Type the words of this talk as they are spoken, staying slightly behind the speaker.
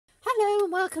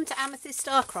welcome to Amethyst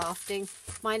Star Crafting.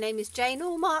 My name is Jane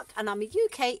Allmark and I'm a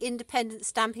UK independent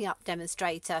Stampin' Up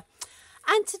demonstrator.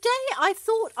 And today I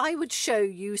thought I would show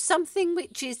you something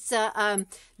which is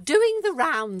doing the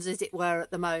rounds, as it were,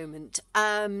 at the moment.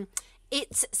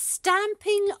 It's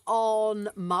stamping on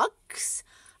mugs.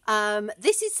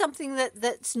 This is something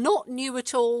that's not new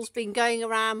at all. It's been going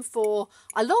around for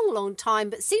a long time,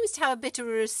 but seems to have a bit of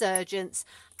a resurgence.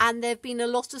 And there have been a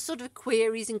lot of sort of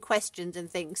queries and questions and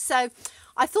things. So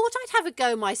I thought I'd have a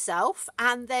go myself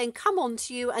and then come on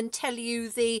to you and tell you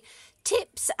the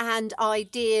tips and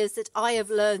ideas that I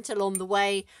have learnt along the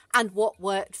way and what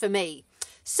worked for me.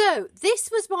 So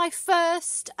this was my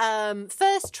first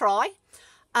try.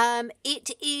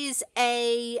 It is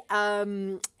a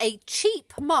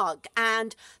cheap mug,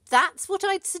 and that's what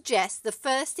I'd suggest. The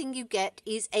first thing you get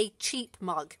is a cheap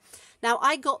mug. Now,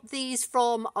 I got these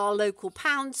from our local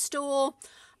pound store.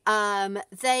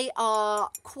 They are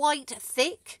quite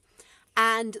thick,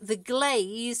 and the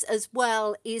glaze as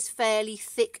well is fairly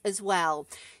thick as well.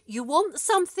 You want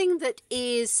something that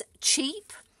is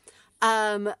cheap,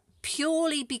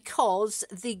 purely because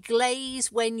the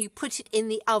glaze, when you put it in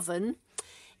the oven,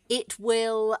 it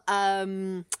will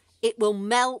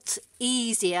melt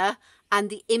easier and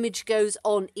the image goes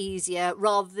on easier,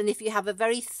 rather than if you have a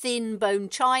very thin bone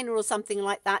china or something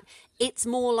like that, it's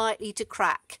more likely to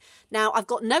crack. Now, I've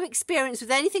got no experience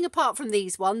with anything apart from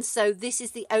these ones, so this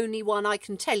is the only one I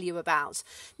can tell you about.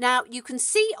 Now, you can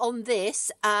see on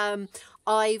this,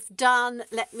 I've done,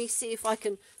 let me see if I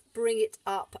can bring it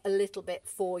up a little bit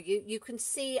for you. You can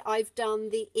see I've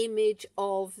done the image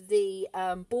of the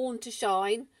Born to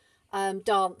Shine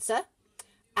dancer,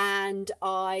 and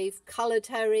I've coloured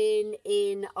her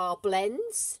in our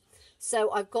blends.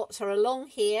 So I've got her along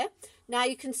here. Now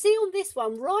you can see on this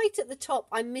one right at the top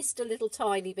I missed a little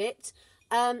tiny bit.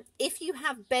 If you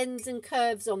have bends and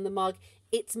curves on the mug,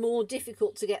 it's more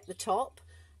difficult to get the top.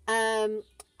 And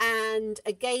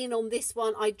again on this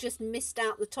one I just missed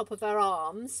out the top of her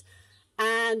arms,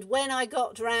 and when I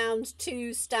got round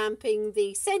to stamping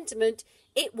the sentiment,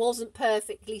 it wasn't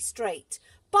perfectly straight.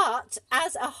 But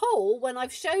as a whole, when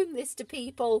I've shown this to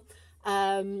people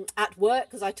at work,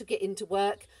 because I took it into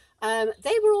work,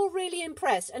 they were all really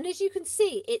impressed. And as you can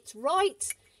see, it's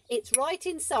right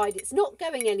inside. It's not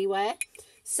going anywhere.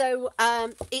 So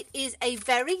it is a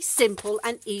very simple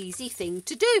and easy thing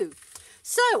to do.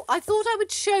 So I thought I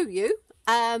would show you.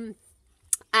 And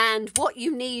what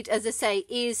you need, as I say,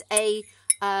 is a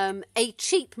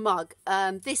cheap mug.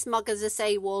 This mug, as I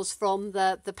say, was from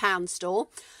the pound store.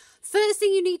 First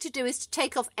thing you need to do is to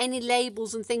take off any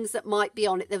labels and things that might be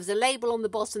on it. There was a label on the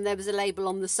bottom, there was a label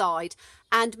on the side,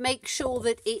 and make sure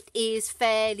that it is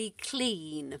fairly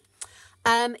clean.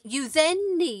 You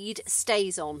then need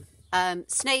Stazon.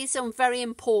 Stazon, very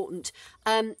important.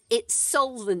 It's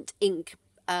solvent ink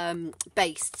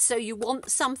based, so you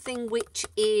want something which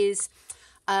is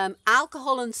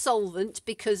alcohol and solvent,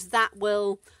 because that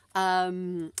will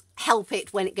help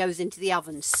it when it goes into the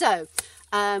oven. So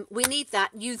we need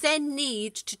that. You then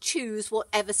need to choose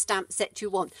whatever stamp set you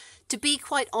want. To be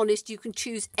quite honest, you can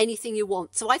choose anything you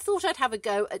want. So I thought I'd have a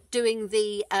go at doing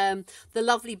the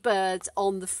lovely birds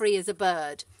on the Free as a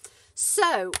Bird.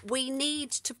 So we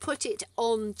need to put it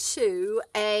onto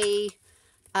a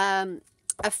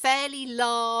fairly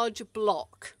large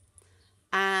block.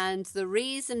 And the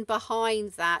reason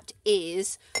behind that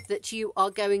is that you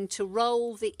are going to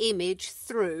roll the image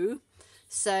through.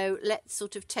 So let's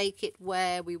sort of take it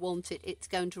where we want it. It's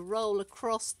going to roll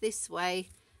across this way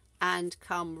and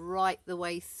come right the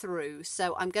way through.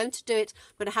 So I'm going to do it.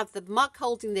 I'm going to have the mug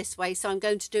holding this way. So I'm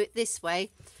going to do it this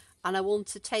way. And I want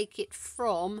to take it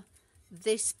from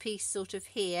this piece sort of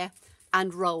here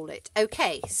and roll it.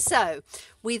 Okay, so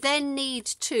we then need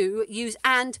to use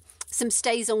some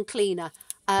Stazon cleaner.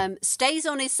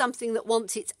 Stazon is something that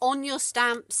once it's on your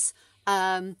stamps,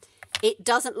 it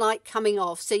doesn't like coming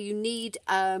off, so you need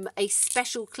a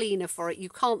special cleaner for it. You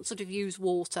can't sort of use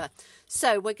water.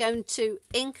 So we're going to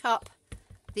ink up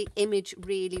the image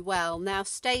really well. Now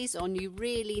Stazon, you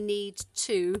really need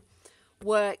to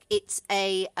work. It's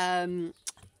a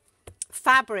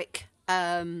fabric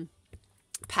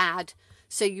pad,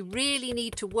 so you really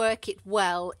need to work it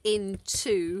well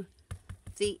into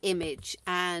the image,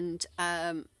 and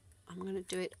I'm going to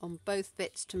do it on both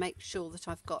bits to make sure that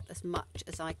I've got as much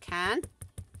as I can.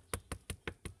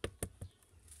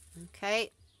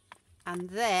 Okay, and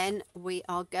then we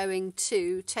are going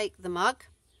to take the mug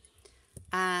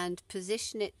and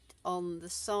position it on the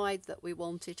side that we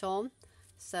want it on.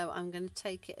 So I'm going to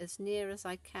take it as near as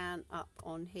I can up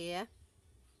on here.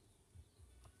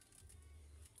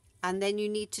 And then you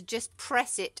need to just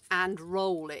press it and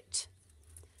roll it.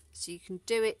 So you can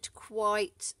do it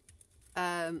quite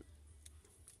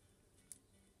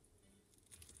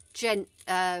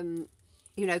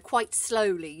you know, quite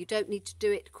slowly. You don't need to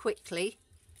do it quickly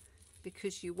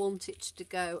because you want it to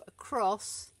go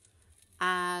across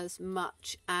as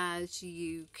much as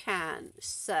you can.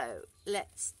 So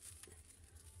let's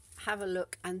have a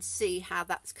look and see how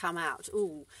that's come out.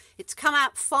 Ooh, it's come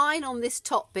out fine on this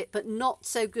top bit, but not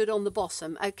so good on the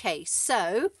bottom. Okay,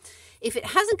 so if it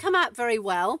hasn't come out very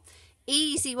well,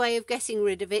 easy way of getting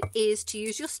rid of it is to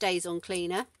use your Stazon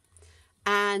cleaner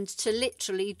and to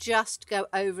literally just go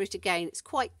over it again. It's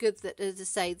quite good that, as I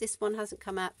say, this one hasn't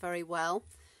come out very well,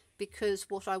 because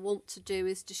what I want to do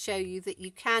is to show you that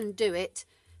you can do it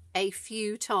a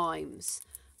few times.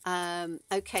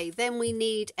 Okay, then we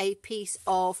need a piece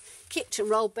of kitchen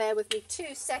roll. Bear with me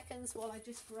 2 seconds while I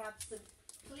just grab some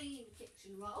clean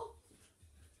kitchen roll.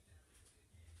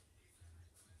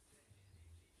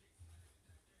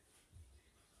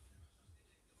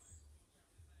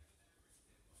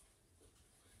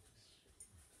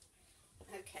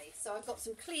 Okay, so I've got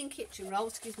some clean kitchen roll.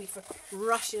 Excuse me for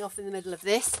rushing off in the middle of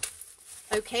this.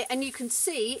 Okay, and you can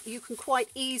see you can quite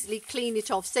easily clean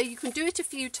it off. So you can do it a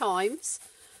few times.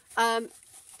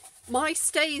 My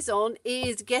Stazon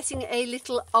is getting a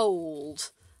little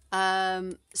old.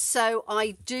 So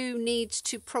I do need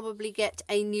to probably get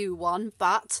a new one,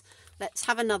 but let's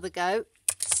have another go.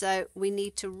 So we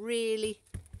need to really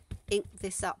ink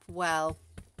this up well.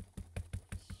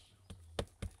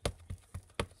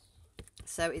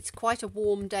 So it's quite a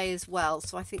warm day as well,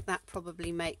 so I think that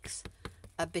probably makes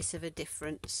a bit of a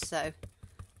difference. So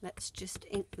let's just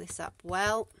ink this up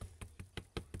well.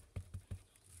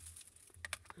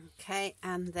 Okay,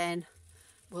 and then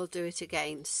we'll do it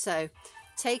again. So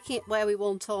taking it where we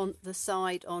want on the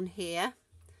side on here,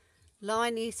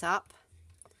 lining it up,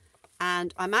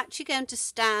 and I'm actually going to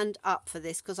stand up for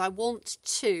this because I want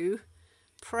to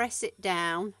press it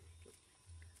down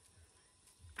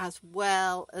as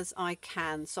well as I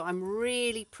can. So I'm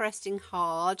really pressing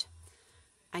hard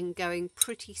and going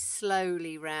pretty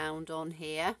slowly round on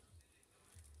here.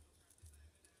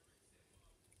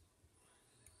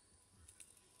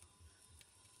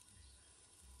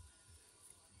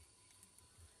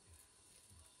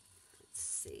 Let's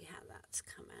see how that's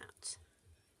come out.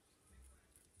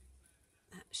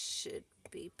 That should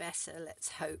be better,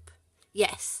 let's hope.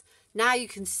 Yes, now you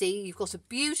can see you've got a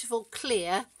beautiful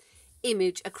clear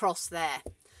image across there.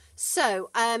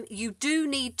 So you do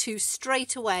need to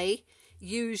straight away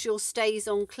use your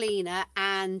Stazon cleaner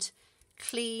and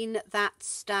clean that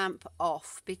stamp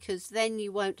off, because then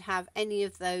you won't have any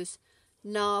of those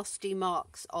nasty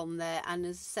marks on there. And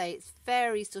as I say, it's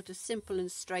very sort of simple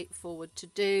and straightforward to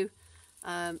do,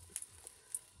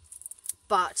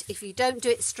 but if you don't do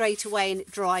it straight away and it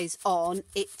dries on,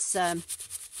 it's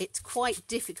quite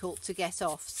difficult to get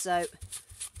off. So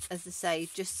as I say,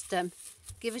 just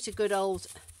give it a good old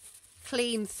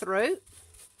clean through.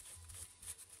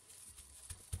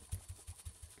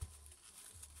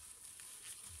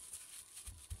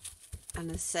 And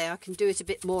as I say, I can do it a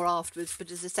bit more afterwards,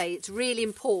 but as I say, it's really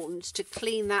important to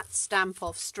clean that stamp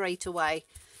off straight away,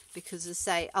 because as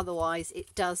I say, otherwise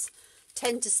it does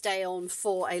tend to stay on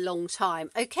for a long time.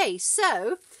 Okay,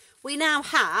 so we now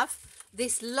have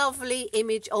this lovely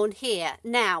image on here.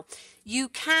 Now, you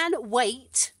can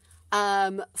wait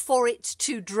for it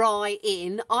to dry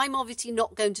in. I'm obviously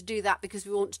not going to do that because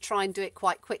we want to try and do it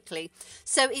quite quickly.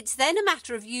 So it's then a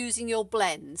matter of using your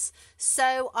blends.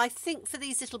 So I think for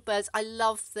these little birds, I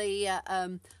love the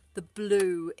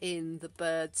blue in the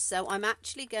birds. So I'm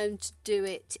actually going to do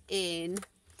it in,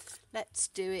 let's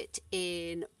do it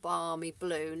in Balmy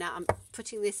Blue. Now I'm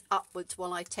putting this upwards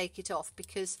while I take it off,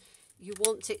 because you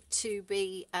want it to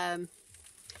be,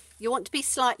 you want to be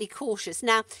slightly cautious.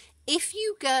 Now, if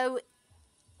you go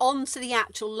onto the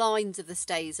actual lines of the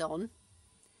Stazon,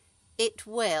 it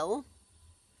will,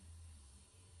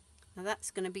 now that's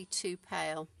going to be too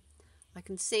pale. I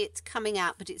can see it's coming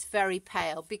out, but it's very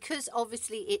pale, because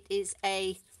obviously it is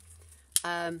a,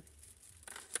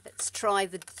 let's try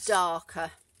the darker,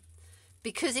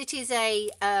 because it is a,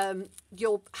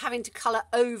 you're having to colour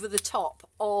over the top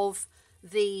of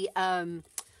the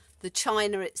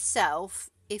china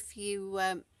itself. If you,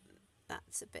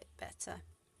 that's a bit better.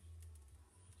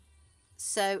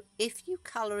 So if you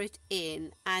colour it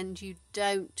in and you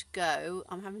don't go,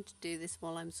 I'm having to do this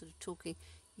while I'm sort of talking,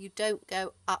 you don't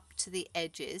go up to the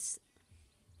edges,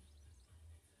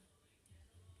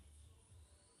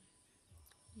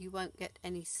 you won't get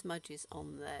any smudges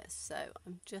on there. So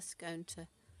I'm just going to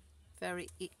very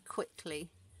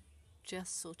quickly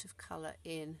just sort of colour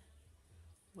in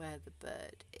where the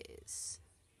bird is.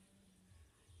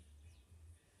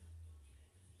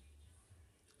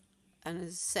 And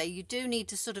as I say, you do need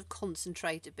to sort of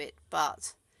concentrate a bit,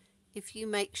 but if you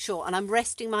make sure, and I'm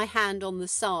resting my hand on the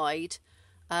side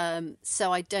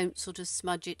so I don't sort of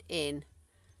smudge it in.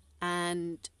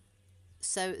 And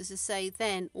so as I say,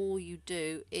 then all you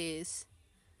do is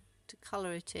to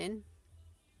colour it in.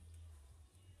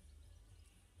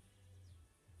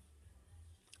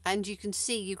 And you can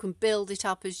see you can build it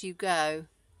up as you go.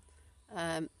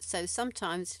 So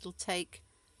sometimes it'll take,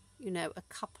 you know, a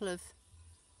couple of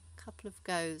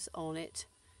goes on it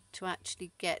to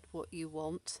actually get what you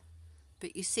want.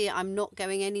 But you see, I'm not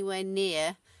going anywhere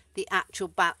near the actual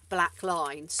black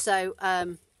line. So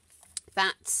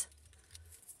that's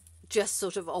just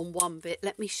sort of on one bit.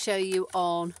 Let me show you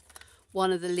on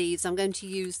one of the leaves. I'm going to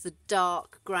use the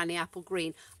dark Granny Apple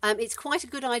Green. It's quite a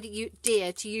good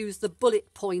idea to use the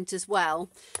bullet point as well,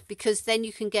 because then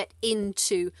you can get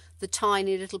into the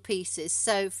tiny little pieces.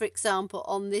 So for example,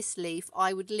 on this leaf,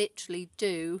 I would literally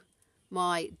do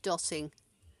my dotting.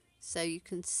 So you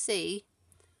can see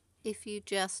if you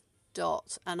just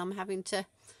dot, and I'm having to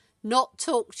not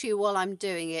talk to you while I'm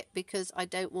doing it because I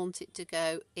don't want it to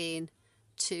go in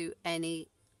to any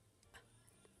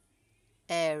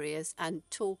areas and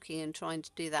talking and trying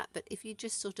to do that. But if you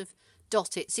just sort of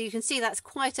dot it, so you can see that's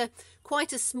quite a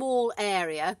small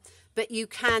area, but you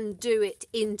can do it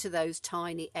into those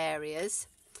tiny areas.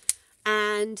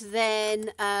 And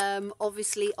then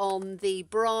obviously on the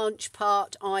branch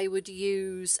part I would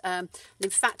use, in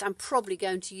fact I'm probably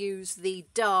going to use the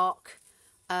dark,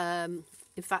 in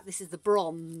fact this is the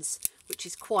bronze, which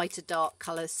is quite a dark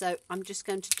colour, so I'm just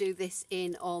going to do this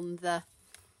in on the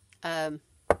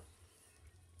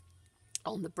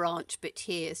branch bit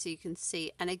here, so you can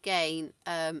see. And again,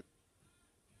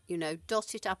 you know,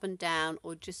 dot it up and down,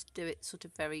 or just do it sort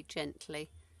of very gently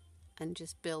and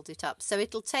just build it up. So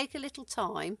it'll take a little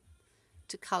time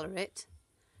to colour it,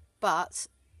 but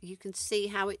you can see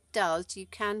how it does. You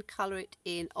can colour it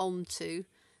in onto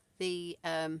the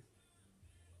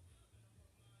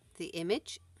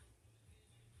image.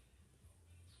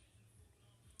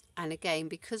 And again,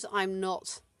 because I'm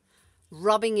not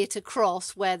rubbing it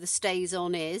across where the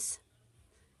Stazon is,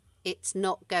 it's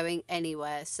not going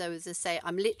anywhere. So as I say,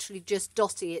 I'm literally just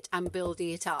dotting it and building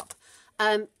it up.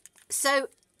 So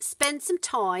spend some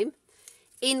time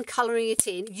in colouring it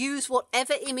in. Use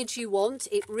whatever image you want.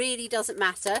 It really doesn't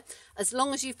matter as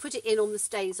long as you've put it in on the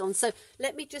Stazon. So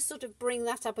let me just sort of bring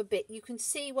that up a bit. You can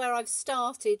see where I've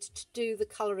started to do the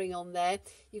colouring on there.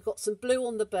 You've got some blue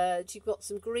on the birds. You've got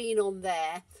some green on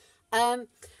there. And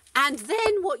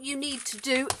then what you need to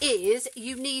do is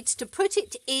you need to put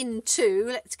it into,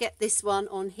 let's get this one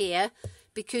on here,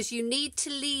 because you need to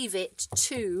leave it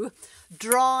to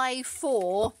dry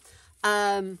for,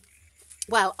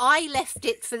 well, I left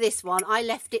it for this one, I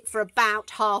left it for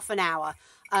about half an hour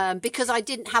because I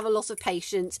didn't have a lot of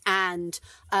patience, and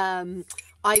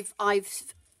I've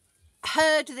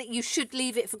heard that you should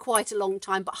leave it for quite a long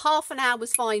time, but half an hour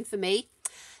was fine for me.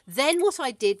 Then what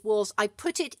I did was I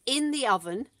put it in the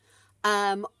oven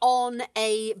on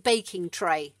a baking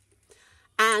tray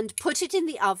and put it in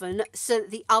the oven so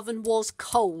that the oven was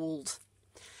cold.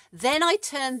 Then I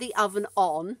turned the oven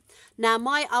on. Now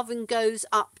my oven goes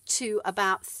up to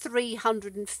about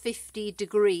 350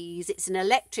 degrees. It's an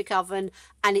electric oven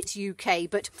and it's UK,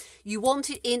 but you want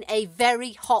it in a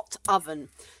very hot oven.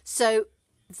 So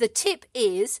the tip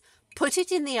is put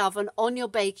it in the oven on your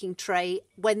baking tray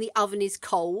when the oven is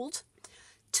cold.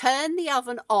 Turn the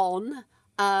oven on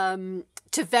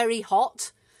to very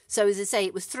hot. So as I say,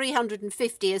 it was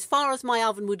 350 as far as my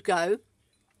oven would go.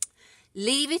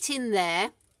 Leave it in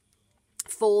there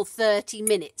for 30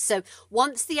 minutes. So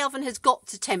once the oven has got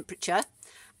to temperature,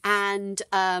 and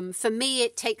for me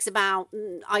it takes about,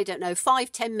 I don't know,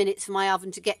 5-10 minutes for my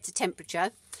oven to get to temperature.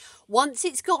 Once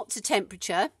it's got to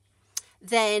temperature,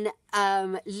 then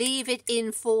leave it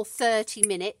in for 30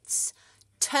 minutes,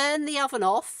 turn the oven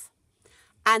off,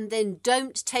 and then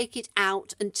don't take it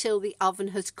out until the oven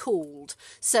has cooled.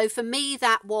 So for me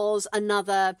that was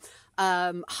another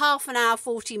half an hour,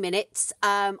 40 minutes.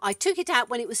 I took it out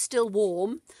when it was still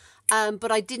warm,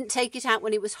 but I didn't take it out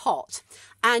when it was hot.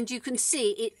 And you can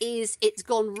see it's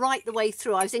gone right the way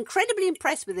through. I was incredibly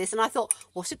impressed with this, and I thought,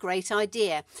 what a great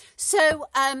idea. So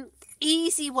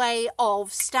easy way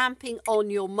of stamping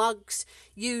on your mugs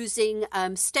using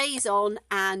Stazon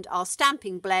and our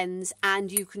stamping blends,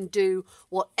 and you can do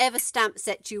whatever stamp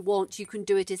set you want. You can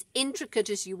do it as intricate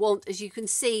as you want. As you can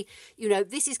see, you know,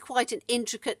 this is quite an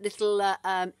intricate little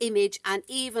image, and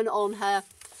even on her,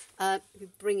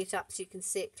 bring it up so you can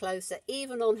see it closer,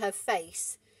 even on her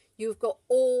face you've got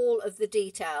all of the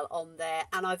detail on there,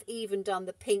 and I've even done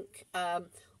the pink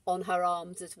on her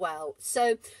arms as well.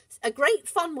 So a great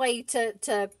fun way to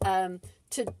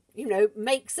you know,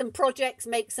 make some projects,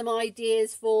 make some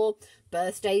ideas for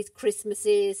birthdays,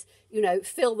 Christmases, you know,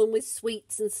 fill them with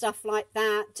sweets and stuff like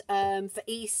that. For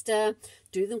Easter,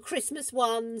 do them Christmas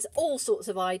ones, all sorts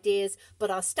of ideas. But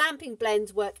our stamping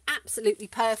blends work absolutely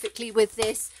perfectly with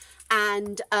this.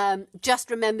 And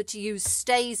just remember to use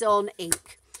Stazon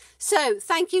ink. So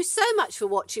thank you so much for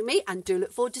watching me, and do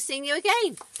look forward to seeing you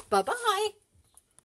again. Bye-bye.